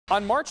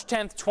On March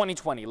 10th,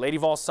 2020, Lady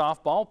Vols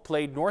softball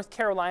played North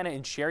Carolina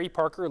in Sherry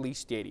Parker Lee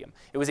Stadium.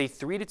 It was a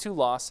 3-2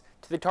 loss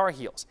to the Tar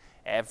Heels.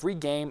 Every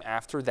game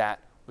after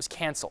that was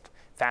canceled.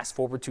 Fast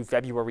forward to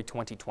February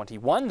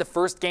 2021, the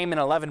first game in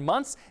 11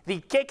 months, the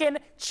Kickin'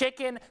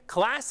 Chicken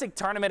Classic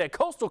Tournament at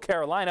Coastal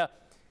Carolina.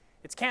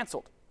 It's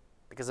canceled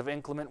because of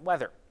inclement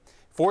weather.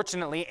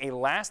 Fortunately, a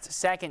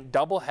last-second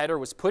doubleheader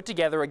was put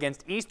together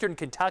against Eastern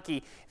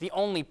Kentucky. The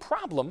only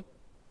problem,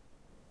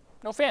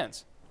 no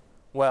fans.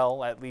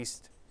 Well, at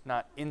least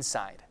not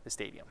inside the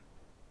stadium.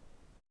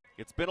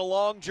 It's been a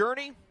long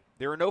journey.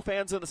 There are no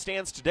fans in the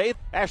stands today.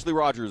 Ashley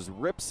Rogers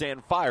rips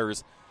and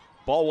fires.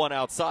 Ball one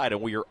outside,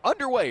 and we are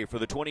underway for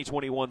the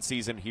 2021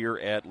 season here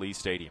at Lee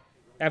Stadium.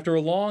 After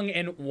a long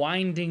and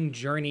winding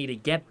journey to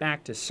get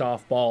back to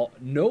softball,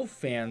 no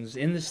fans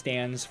in the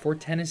stands for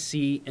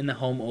Tennessee in the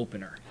home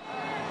opener.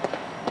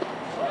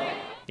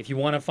 If you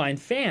want to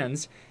find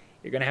fans,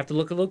 you're going to have to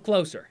look a little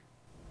closer.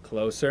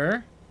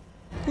 Closer.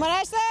 Come on,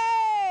 Ashley!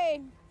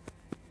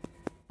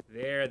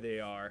 There they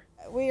are.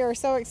 We are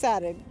so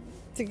excited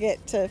to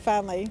get to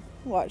finally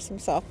watch some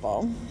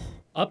softball.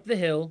 Up the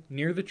hill,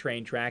 near the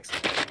train tracks,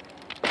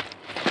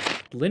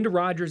 Linda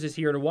Rogers is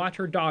here to watch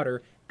her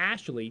daughter,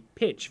 Ashley,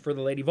 pitch for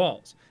the Lady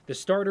Vols. The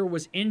starter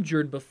was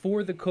injured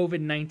before the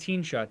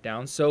COVID-19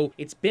 shutdown, so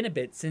it's been a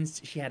bit since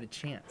she had a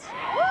chance.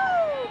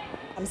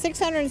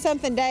 600 and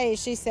something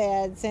days, she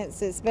said,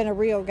 since it's been a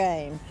real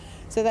game.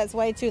 So that's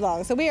way too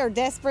long. So we are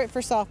desperate for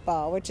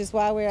softball, which is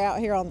why we're out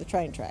here on the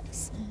train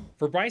tracks.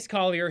 For Bryce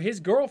Collier, his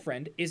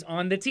girlfriend is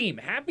on the team.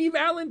 Happy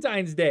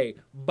Valentine's Day,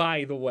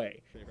 by the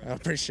way. I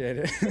appreciate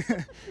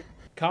it.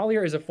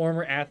 Collier is a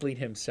former athlete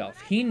himself.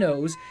 He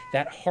knows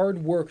that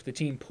hard work the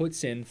team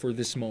puts in for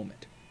this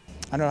moment.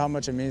 I know how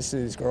much it means to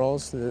these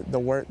girls, the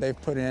work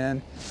they've put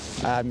in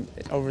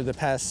over the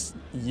past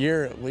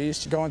year at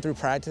least. Going through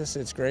practice,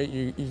 it's great.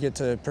 You get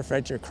to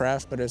perfect your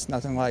craft, but it's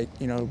nothing like,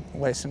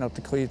 lacing up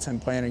the cleats and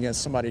playing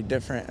against somebody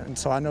different. And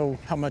so I know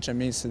how much it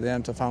means to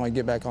them to finally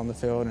get back on the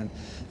field and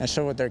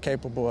show what they're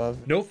capable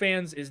of. No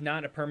fans is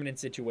not a permanent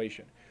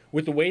situation.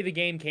 With the way the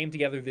game came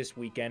together this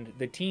weekend,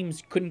 the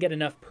teams couldn't get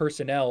enough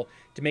personnel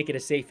to make it a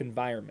safe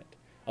environment.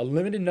 A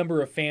limited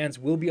number of fans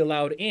will be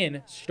allowed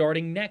in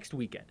starting next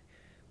weekend.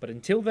 But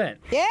until then...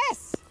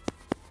 Yes!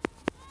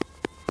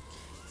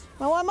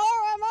 Well, one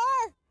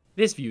more!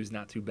 This view is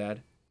not too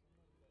bad.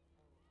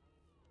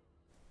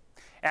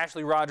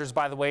 Ashley Rogers,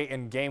 by the way,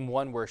 in game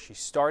one where she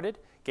started,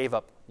 gave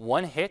up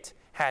 1 hit,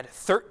 had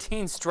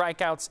 13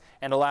 strikeouts,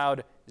 and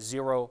allowed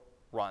 0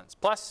 runs.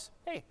 Plus,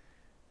 hey,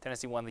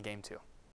 Tennessee won the game too.